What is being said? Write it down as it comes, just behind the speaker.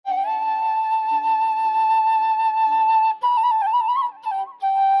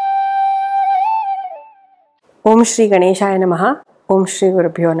Om Shri Ganeshaya Namaha, Om Shri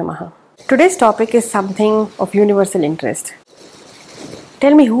Gurubhyo Namaha. Today's topic is something of universal interest.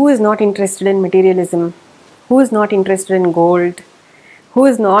 Tell me, who is not interested in materialism? Who is not interested in gold? Who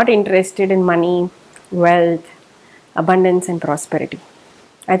is not interested in money, wealth, abundance and prosperity?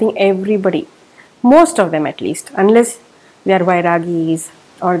 I think everybody, most of them at least, unless they are Vairagis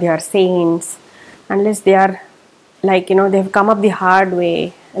or they are saints, unless they are they've come up the hard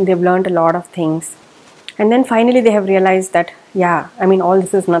way and they've learned a lot of things. And then finally they have realized that, all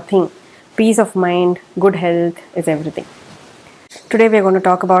this is nothing. Peace of mind, good health is everything. Today we are going to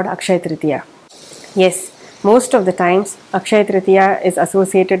talk about Akshaya Tritiya. Yes, most of the times Akshaya Tritiya is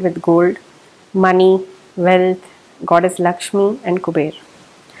associated with gold, money, wealth, goddess Lakshmi and Kuber.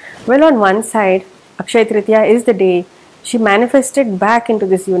 Well, on one side, Akshaya Tritiya is the day she manifested back into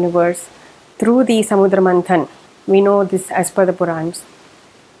this universe through the Samudra Manthan. We know this as per the Purans.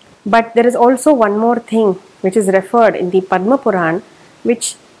 But there is also one more thing which is referred in the Padma Puran,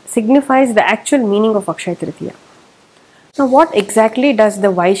 which signifies the actual meaning of Akshaya Tritiya. Now, what exactly does the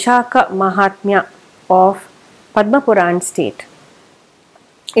Vaishaka Mahatmya of Padma Puran state?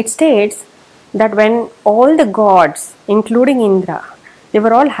 It states that when all the gods, including Indra, they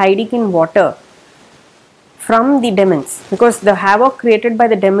were all hiding in water from the demons, because the havoc created by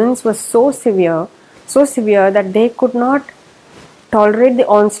the demons was so severe that they could not tolerate the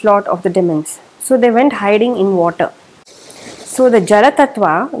onslaught of the demons. So they went hiding in water. So the Jala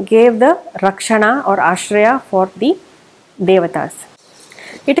Tattva gave the Rakshana or Ashraya for the Devatas.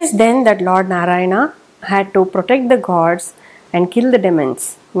 It is then that Lord Narayana had to protect the gods and kill the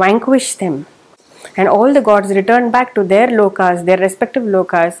demons, vanquish them. And all the gods returned back to their lokas, their respective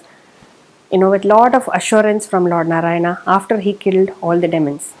lokas, with lot of assurance from Lord Narayana after he killed all the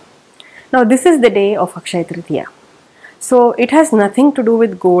demons. Now this is the day of Akshaya Tritiya. So it has nothing to do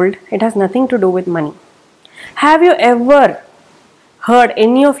with gold, it has nothing to do with money. Have you ever heard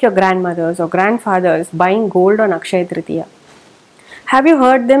any of your grandmothers or grandfathers buying gold on Akshaya Tritiya? Have you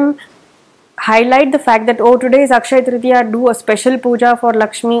heard them highlight the fact that, oh, today is Akshaya Tritiya, do a special puja for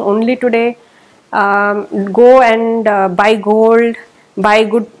Lakshmi only today, go and buy gold, buy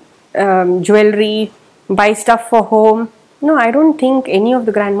good jewelry, buy stuff for home? No, I don't think any of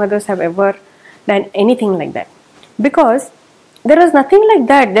the grandmothers have ever done anything like that. Because there was nothing like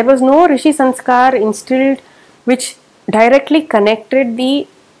that. There was no Rishi Sanskar instilled which directly connected the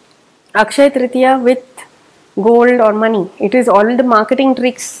Akshaya Tritiya with gold or money. It is all the marketing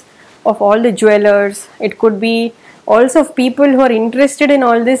tricks of all the jewelers. It could be also people who are interested in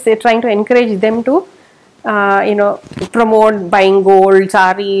all this. They're trying to encourage them to promote buying gold,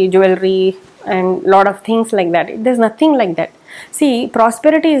 sari, jewelry and lot of things like that. There's nothing like that. See,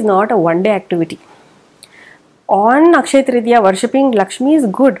 prosperity is not a one-day activity. On Akshaya Tritiya, worshipping Lakshmi is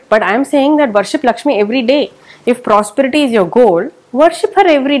good, but I am saying that worship Lakshmi every day. If prosperity is your goal, worship her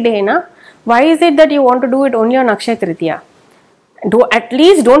every day, na? Why is it that you want to do it only on Akshaya Tritiya? At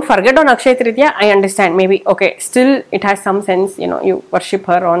least don't forget on Akshaya Tritiya. I understand, maybe, okay, still it has some sense, you worship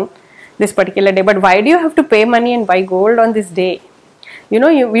her on this particular day, but why do you have to pay money and buy gold on this day?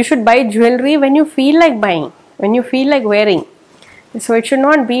 You should buy jewelry when you feel like buying, when you feel like wearing. So it should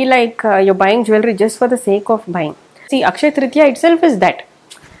not be like you're buying jewelry just for the sake of buying. See, Akshaya Tritiya itself is that.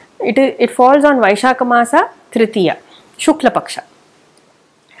 It falls on Vaishaka Masa Tritiya, Shukla Paksha.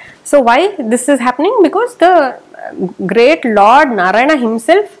 So why this is happening? Because the great Lord Narayana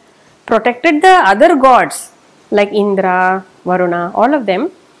himself protected the other gods like Indra, Varuna, all of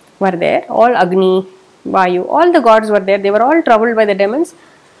them were there. All Agni, Vayu, all the gods were there. They were all troubled by the demons.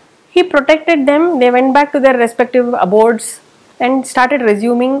 He protected them. They went back to their respective abodes and started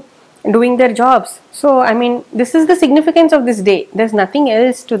doing their jobs. So, this is the significance of this day. There's nothing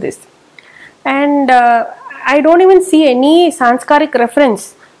else to this. And I don't even see any Sanskaric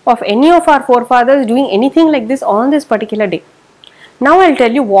reference of any of our forefathers doing anything like this on this particular day. Now I'll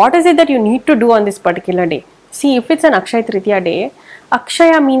tell you what is it that you need to do on this particular day. See, if it's an Akshaya Tritiya day,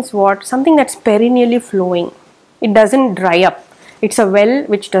 Akshaya means what? Something that's perennially flowing. It doesn't dry up. It's a well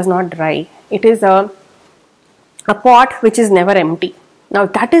which does not dry. It is a pot which is never empty. Now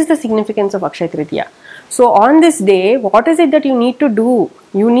that is the significance of Akshaya Tritiya. So on this day, what is it that you need to do?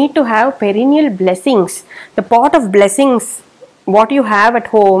 You need to have perennial blessings. The pot of blessings, what you have at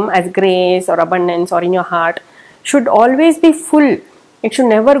home as grace or abundance or in your heart, should always be full. It should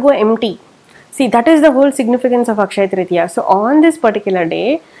never go empty. See, that is the whole significance of Akshaya Tritiya. So on this particular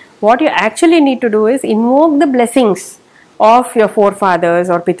day, what you actually need to do is invoke the blessings of your forefathers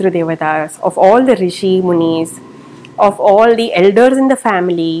or Pitru Devatas, of all the Rishi Munis, of all the elders in the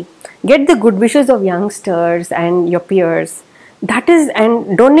family. Get the good wishes of youngsters and your peers. That is,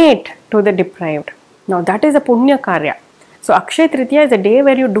 and donate to the deprived. Now that is a punya karya. So Akshaya Tritiya is a day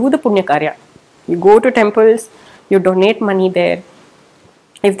where you do the punya karya. You go to temples, you donate money there.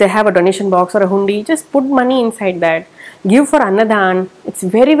 If they have a donation box or a hundi, just put money inside that. Give for Annadan. It's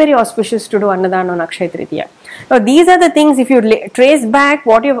very, very auspicious to do Annadan on Akshaya Tritiya. Now these are the things, if you trace back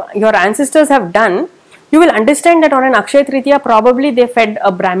what your ancestors have done, you will understand that on an Akshaya Tritiya probably they fed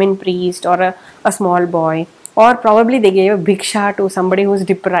a Brahmin priest or a small boy, or probably they gave a bhiksha to somebody who is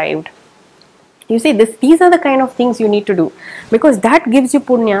deprived. You see, these are the kind of things you need to do, because that gives you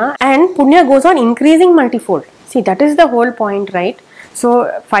punya, and punya goes on increasing multifold. See, that is the whole point, right?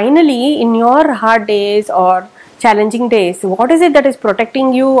 So finally, in your hard days or challenging days, what is it that is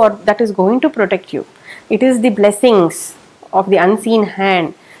protecting you or that is going to protect you? It is the blessings of the unseen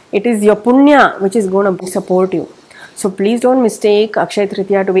hand. It is your punya which is going to support you. So please don't mistake Akshaya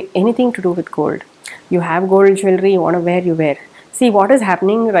Tritiya to be anything to do with gold. You have gold jewelry, you want to wear, you wear. See what is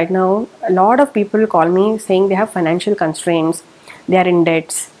happening right now. A lot of people call me saying they have financial constraints, they are in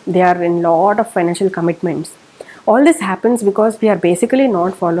debts, they are in lot of financial commitments. All this happens because we are basically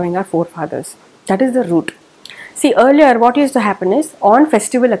not following our forefathers. That is the root. See, earlier what used to happen is on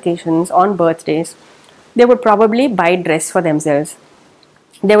festival occasions, on birthdays, they would probably buy dress for themselves.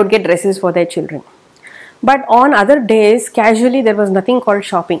 They would get dresses for their children. But on other days, casually, there was nothing called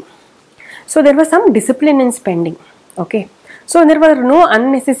shopping. So there was some discipline in spending. Okay. So there were no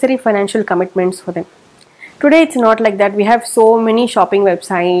unnecessary financial commitments for them. Today it's not like that. We have so many shopping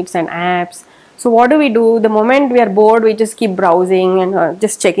websites and apps. So what do? The moment we are bored, we just keep browsing and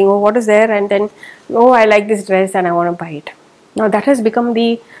just checking, oh, what is there, and then, oh, I like this dress and I want to buy it. Now that has become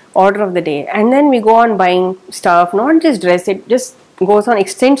the order of the day. And then we go on buying stuff, not just dress, it just goes on,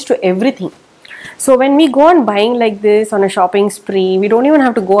 extends to everything. So when we go on buying like this on a shopping spree, we don't even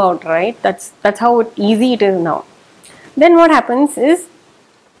have to go out, right? That's how easy it is now. Then what happens is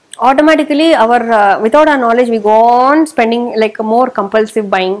automatically without our knowledge, we go on spending like a more compulsive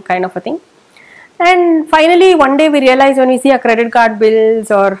buying kind of a thing. And finally one day we realize, when we see our credit card bills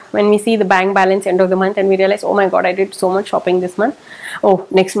or when we see the bank balance end of the month, and we realize, oh my god, I did so much shopping this month. Oh,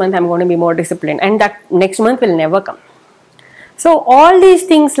 next month I'm going to be more disciplined, and that next month will never come. So all these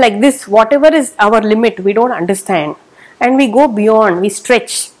things like this, whatever is our limit, we don't understand, and we go beyond, we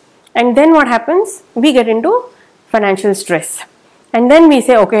stretch, and then what happens? We get into financial stress, and then we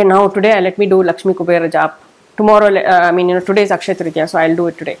say, okay, now today let me do Lakshmi Kubera jap. Tomorrow, today is Akshaya Tritiya, so I'll do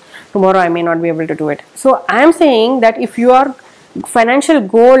it today. Tomorrow I may not be able to do it. So I am saying that if your financial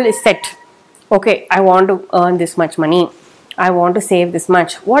goal is set, okay, I want to earn this much money, I want to save this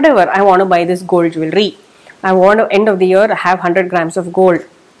much, whatever, I want to buy this gold jewelry, I want to end of the year have 100 grams of gold.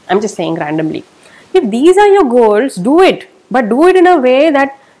 I'm just saying randomly. If these are your goals, do it, but do it in a way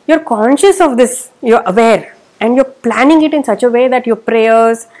that you're conscious of this, you're aware, and you're planning it in such a way that your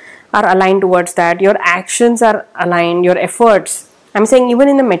prayers are aligned towards that, your actions are aligned, your efforts. I'm saying even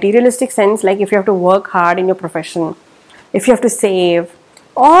in the materialistic sense, like if you have to work hard in your profession, if you have to save,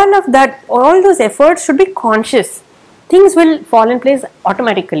 all of that, all those efforts should be conscious. Things will fall in place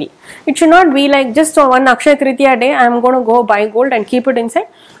automatically. It should not be like just on one Akshaya Tritiya day, I'm going to go buy gold and keep it inside.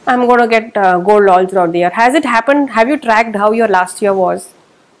 I'm going to get gold all throughout the year. Has it happened? Have you tracked how your last year was?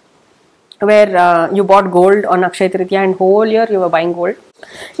 Where you bought gold on Akshaya Tritiya and whole year you were buying gold?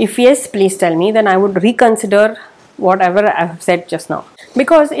 If yes, please tell me, then I would reconsider whatever I have said just now.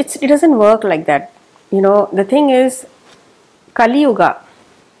 Because it doesn't work like that. You know, the thing is, Kali Yuga.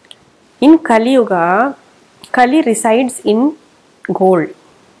 In Kali Yuga, Kali resides in gold.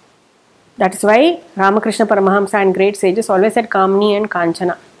 That's why Ramakrishna Paramahamsa and great sages always said Kamni and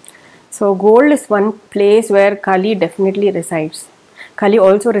Kanchana. So gold is one place where Kali definitely resides. Kali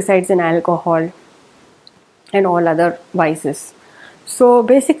also resides in alcohol and all other vices. So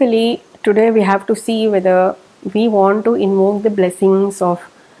basically today we have to see whether we want to invoke the blessings of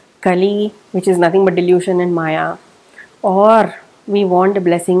Kali, which is nothing but delusion and Maya, or we want the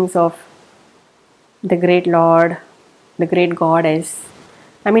blessings of the great Lord, the great Goddess.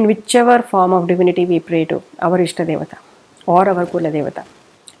 I mean, whichever form of divinity we pray to, our Ishta Devata, or our Kula Devata,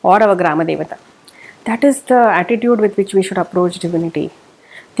 or our Grama Devata. That is the attitude with which we should approach divinity.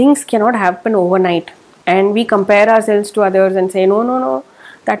 Things cannot happen overnight, and we compare ourselves to others and say, no,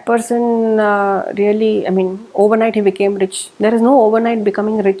 that person really, overnight he became rich. There is no overnight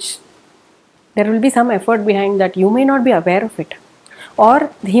becoming rich. There will be some effort behind that. You may not be aware of it.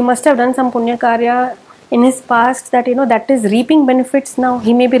 Or he must have done some punya karya in his past that, that is reaping benefits now.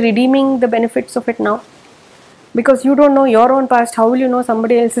 He may be redeeming the benefits of it now. Because you don't know your own past, how will you know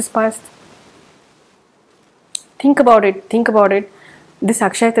somebody else's past? Think about it. This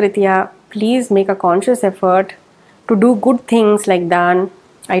Akshaya Tritiya, please make a conscious effort to do good things like Dan.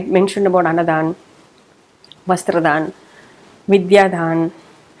 I mentioned about Annadan. Vastradan, Vidyadan.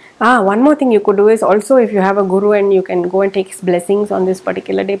 One more thing you could do is also, if you have a guru and you can go and take his blessings on this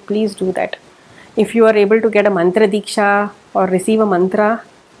particular day, please do that. If you are able to get a mantra diksha or receive a mantra,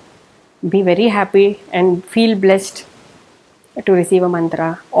 be very happy and feel blessed to receive a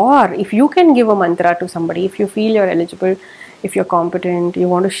mantra. Or if you can give a mantra to somebody, if you feel you're eligible, if you're competent, you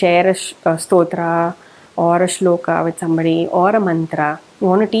want to share a stotra or a shloka with somebody or a mantra, you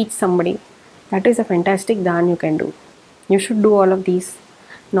want to teach somebody, that is a fantastic dhan you can do. You should do all of these,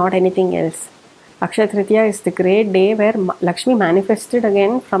 not anything else. Akshaya Tritiya is the great day where Lakshmi manifested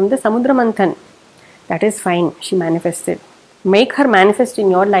again from the Samudra Manthan. That is fine, she manifested. Make her manifest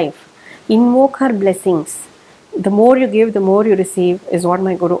in your life. Invoke her blessings. The more you give, the more you receive, is what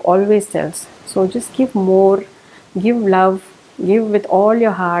my Guru always tells. So just give more, give love, give with all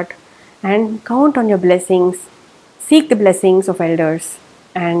your heart, and count on your blessings. Seek the blessings of elders,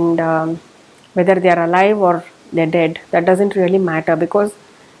 and whether they are alive or they're dead, that doesn't really matter, because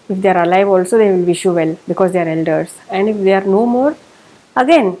if they are alive also they will wish you well because they are elders, and if they are no more,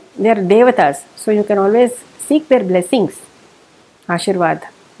 again they are devatas, so you can always seek their blessings, Ashirvad.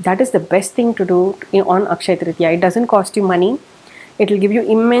 That is the best thing to do on Akshaya Tritiya. It doesn't cost you money. It will give you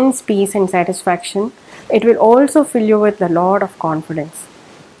immense peace and satisfaction. It will also fill you with a lot of confidence.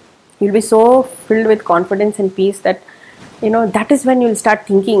 You'll be so filled with confidence and peace that, that is when you'll start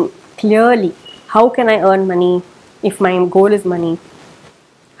thinking clearly. How can I earn money if my goal is money?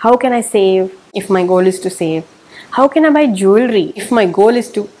 How can I save if my goal is to save? How can I buy jewelry if my goal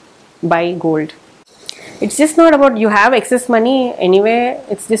is to buy gold? It's just not about you have excess money anyway,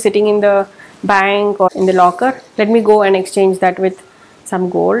 it's just sitting in the bank or in the locker. Let me go and exchange that with some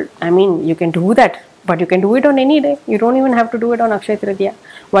gold. I mean, you can do that, but you can do it on any day. You don't even have to do it on Akshaya Tritiya.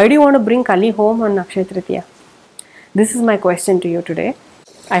 Why do you want to bring Kali home on Akshaya Tritiya? This is my question to you today.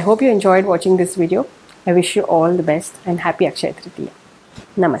 I hope you enjoyed watching this video. I wish you all the best and happy Akshaya Tritiya.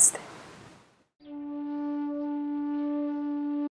 Namaste.